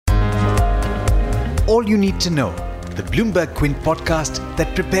all you need to know, the Bloomberg Quint podcast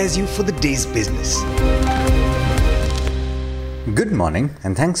that prepares you for the day's business. Good morning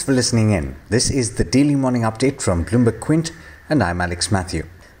and thanks for listening in. This is the daily morning update from Bloomberg Quint and I'm Alex Matthew.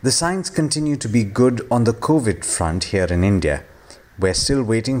 The signs continue to be good on the COVID front here in India. We're still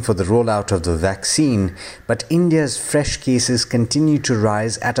waiting for the rollout of the vaccine, but India's fresh cases continue to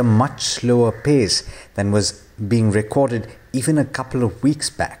rise at a much slower pace than was being recorded even a couple of weeks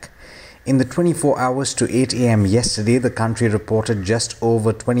back. In the 24 hours to 8 a.m. yesterday, the country reported just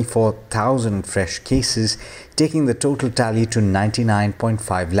over 24,000 fresh cases, taking the total tally to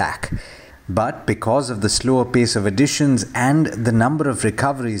 99.5 lakh. But because of the slower pace of additions and the number of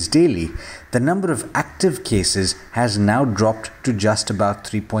recoveries daily, the number of active cases has now dropped to just about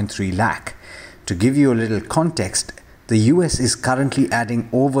 3.3 lakh. To give you a little context, the US is currently adding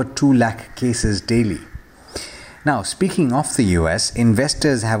over 2 lakh cases daily. Now, speaking of the US,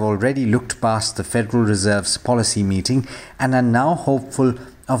 investors have already looked past the Federal Reserve's policy meeting and are now hopeful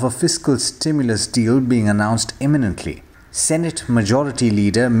of a fiscal stimulus deal being announced imminently. Senate Majority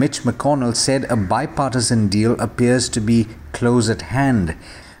Leader Mitch McConnell said a bipartisan deal appears to be close at hand,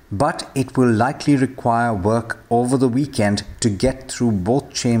 but it will likely require work over the weekend to get through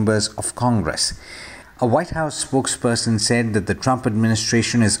both chambers of Congress. A White House spokesperson said that the Trump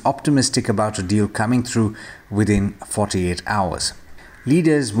administration is optimistic about a deal coming through within 48 hours.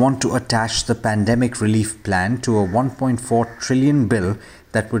 Leaders want to attach the pandemic relief plan to a $1.4 trillion bill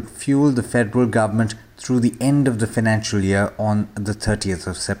that would fuel the federal government through the end of the financial year on the 30th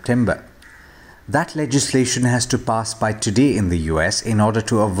of September. That legislation has to pass by today in the US in order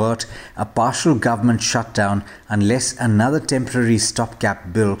to avert a partial government shutdown unless another temporary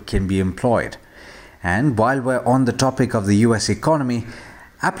stopgap bill can be employed. And while we're on the topic of the US economy,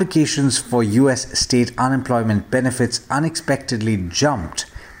 applications for US state unemployment benefits unexpectedly jumped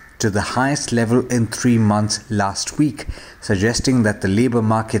to the highest level in 3 months last week, suggesting that the labor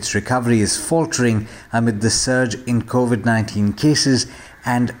market's recovery is faltering amid the surge in COVID-19 cases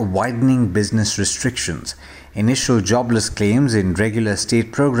and widening business restrictions. Initial jobless claims in regular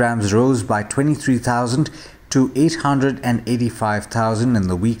state programs rose by 23,000 to 885,000 in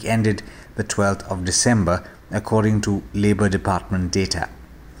the week ended the 12th of December, according to Labour Department data.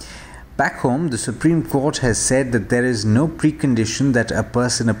 Back home, the Supreme Court has said that there is no precondition that a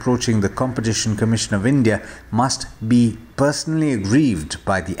person approaching the Competition Commission of India must be personally aggrieved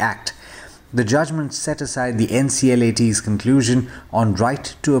by the Act. The judgment set aside the NCLAT's conclusion on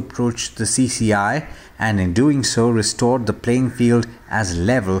right to approach the CCI and in doing so restored the playing field as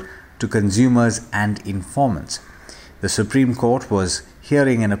level to consumers and informants. The Supreme Court was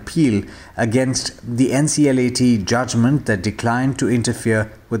hearing an appeal against the NCLAT judgment that declined to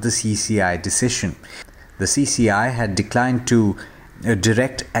interfere with the CCI decision. The CCI had declined to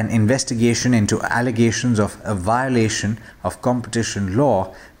direct an investigation into allegations of a violation of competition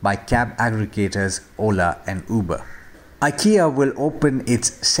law by cab aggregators Ola and Uber. IKEA will open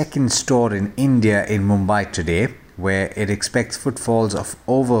its second store in India in Mumbai today, where it expects footfalls of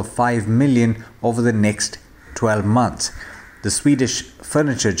over 5 million over the next 12 months. The Swedish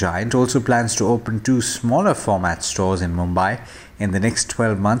furniture giant also plans to open 2 smaller format stores in Mumbai in the next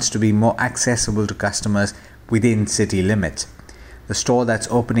 12 months to be more accessible to customers within city limits. The store that's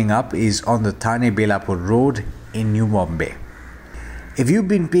opening up is on the Thane Belapur Road in New Bombay. If you've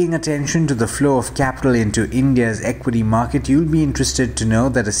been paying attention to the flow of capital into India's equity market, you'll be interested to know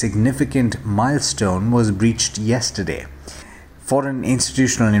that a significant milestone was breached yesterday. Foreign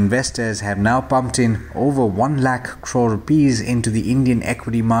institutional investors have now pumped in over 1 lakh crore rupees into the Indian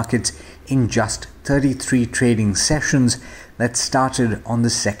equity markets in just 33 trading sessions that started on the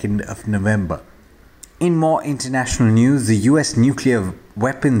 2nd of November. In more international news, the US Nuclear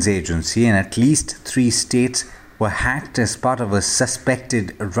Weapons Agency and at least 3 states were hacked as part of a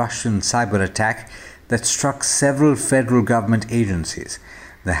suspected Russian cyber attack that struck several federal government agencies.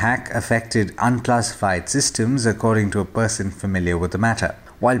 The hack affected unclassified systems, according to a person familiar with the matter.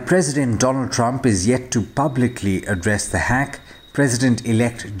 While President Donald Trump is yet to publicly address the hack,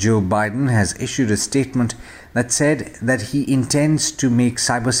 President-elect Joe Biden has issued a statement that said that he intends to make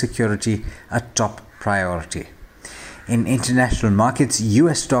cybersecurity a top priority. In international markets,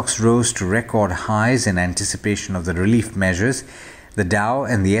 US stocks rose to record highs in anticipation of the relief measures. The Dow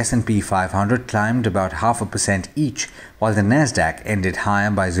and the S&P 500 climbed about 0.5% each, while the Nasdaq ended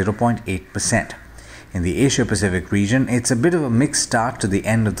higher by 0.8%. In the Asia-Pacific region, it's a bit of a mixed start to the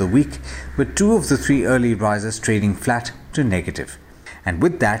end of the week, with 2 of the 3 early risers trading flat to negative. And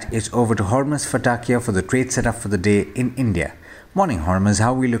with that, it's over to Hormuz Fatakia for the trade setup for the day in India. Morning, Hormuz.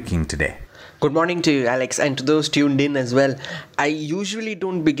 How are we looking today? Good morning to you, Alex, and to those tuned in as well. I usually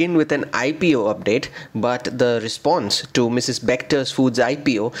don't begin with an IPO update, but the response to Mrs. Bector's Foods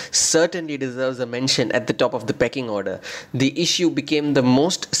IPO certainly deserves a mention at the top of the pecking order. The issue became the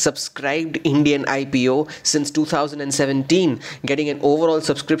most subscribed Indian IPO since 2017, getting an overall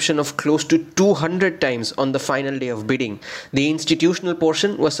subscription of close to 200 times on the final day of bidding. The institutional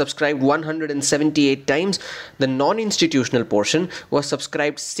portion was subscribed 178 times. The non-institutional portion was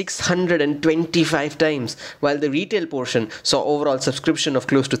subscribed 625 times, while the retail portion saw overall subscription of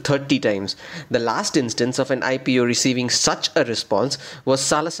close to 30 times. The last instance of an IPO receiving such a response was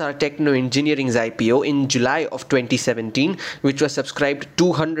Salazar Techno Engineering's IPO in July of 2017, which was subscribed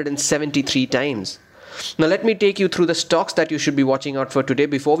 273 times. Now let me take you through the stocks that you should be watching out for today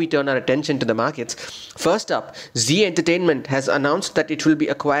before we turn our attention to the markets. First up, Zee Entertainment has announced that it will be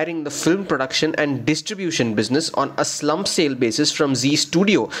acquiring the film production and distribution business on a slump sale basis from Zee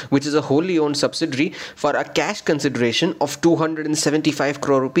Studio, which is a wholly owned subsidiary, for a cash consideration of 275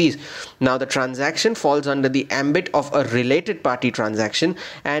 crore rupees. Now the transaction falls under the ambit of a related party transaction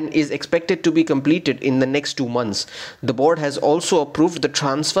and is expected to be completed in the next 2 months. The board has also approved the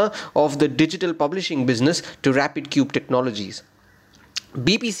transfer of the digital publishing business to Rapid Cube Technologies.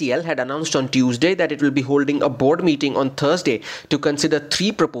 BPCL had announced on Tuesday that it will be holding a board meeting on Thursday to consider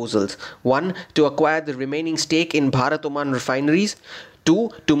 3 proposals. 1. To acquire the remaining stake in Bharat Oman refineries.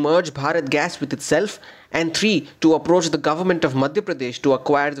 2. To merge Bharat Gas with itself. And 3. To approach the government of Madhya Pradesh to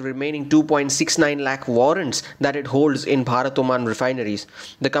acquire the remaining 2.69 lakh warrants that it holds in Bharat Oman refineries.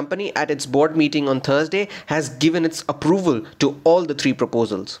 The company at its board meeting on Thursday has given its approval to all the 3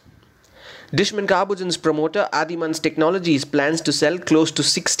 proposals. Dishman Carbogen's promoter Adimans Technologies plans to sell close to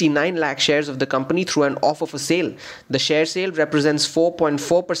 69 lakh shares of the company through an offer for sale. The share sale represents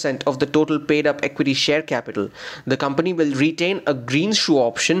 4.4% of the total paid up equity share capital. The company will retain a greenshoe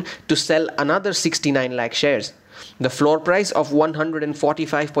option to sell another 69 lakh shares. The floor price of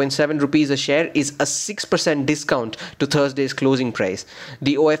 145.7 rupees a share is a 6% discount to Thursday's closing price.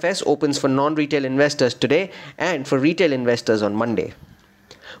 The OFS opens for non-retail investors today and for retail investors on Monday.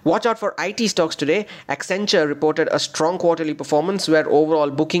 Watch out for IT stocks today. Accenture reported a strong quarterly performance where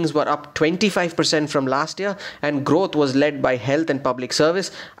overall bookings were up 25% from last year and growth was led by health and public service,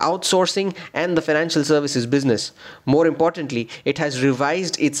 outsourcing and the financial services business. More importantly, it has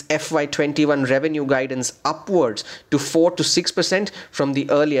revised its FY21 revenue guidance upwards to 4 to 6% from the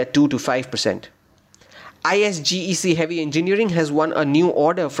earlier 2 to 5%. ISGEC Heavy Engineering has won a new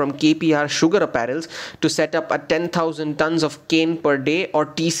order from KPR Sugar Apparels to set up a 10,000 tons of cane per day or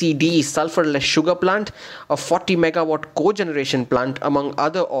TCD sulfurless sugar plant, a 40 megawatt cogeneration plant among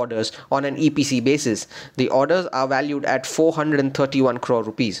other orders on an EPC basis. The orders are valued at 431 crore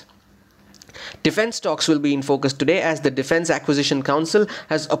rupees. Defense stocks will be in focus today as the Defense Acquisition Council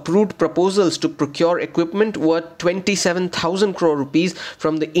has approved proposals to procure equipment worth 27,000 crore rupees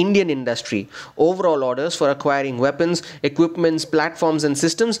from the Indian industry. Overall orders for acquiring weapons, equipments, platforms and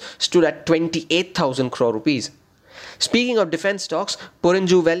systems stood at 28,000 crore rupees. Speaking of defense stocks,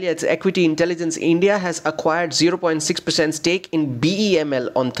 Purinju Veliat's Equity Intelligence India has acquired 0.6% stake in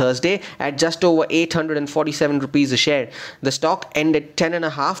BEML on Thursday at just over 847 rupees a share. The stock ended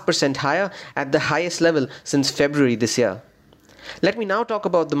 10.5% higher at the highest level since February this year. Let me now talk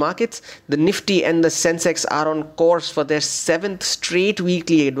about the markets. The Nifty and the Sensex are on course for their 7th straight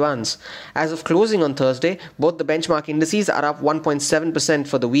weekly advance. As of closing on Thursday, both the benchmark indices are up 1.7%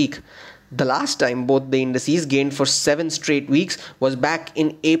 for the week. The last time both the indices gained for 7 straight weeks was back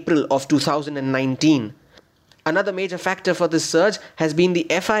in April of 2019. Another major factor for this surge has been the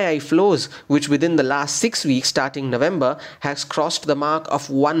FII flows, which within the last 6 weeks starting November has crossed the mark of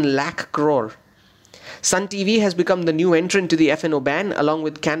 1 lakh crore. Sun TV has become the new entrant to the FNO ban along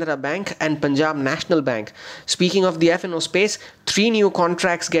with Canara Bank and Punjab National Bank. Speaking of the FNO space, 3 new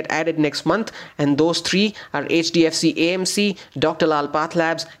contracts get added next month and those 3 are HDFC AMC, Dr. Lal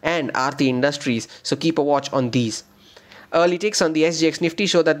PathLabs and Aarti Industries. So keep a watch on these. Early ticks on the SGX Nifty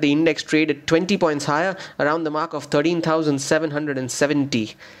show that the index traded 20 points higher around the mark of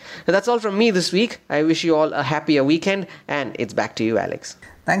 13,770. That's all from me this week. I wish you all a happier weekend and it's back to you, Alex.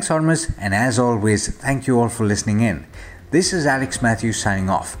 Thanks, Hormuz, and as always, thank you all for listening in. This is Alex Matthews signing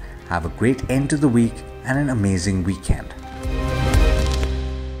off. Have a great end to the week and an amazing weekend.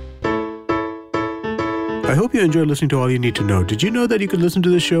 I hope you enjoyed listening to All You Need to Know. Did you know that you can listen to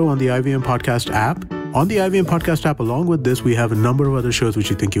the show on the IVM Podcast app? On the IVM Podcast app, along with this, we have a number of other shows which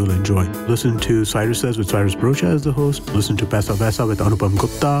you think you'll enjoy. Listen to Cyrus Says with Cyrus Brocha as the host. Listen to Paisa Vaisa with Anupam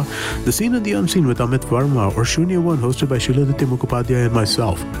Gupta. The Scene and the Unseen with Amit Verma. Or Shunya One hosted by Shiladitya Mukhopadhyay and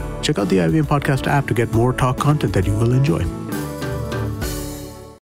myself. Check out the IVM Podcast app to get more talk content that you will enjoy.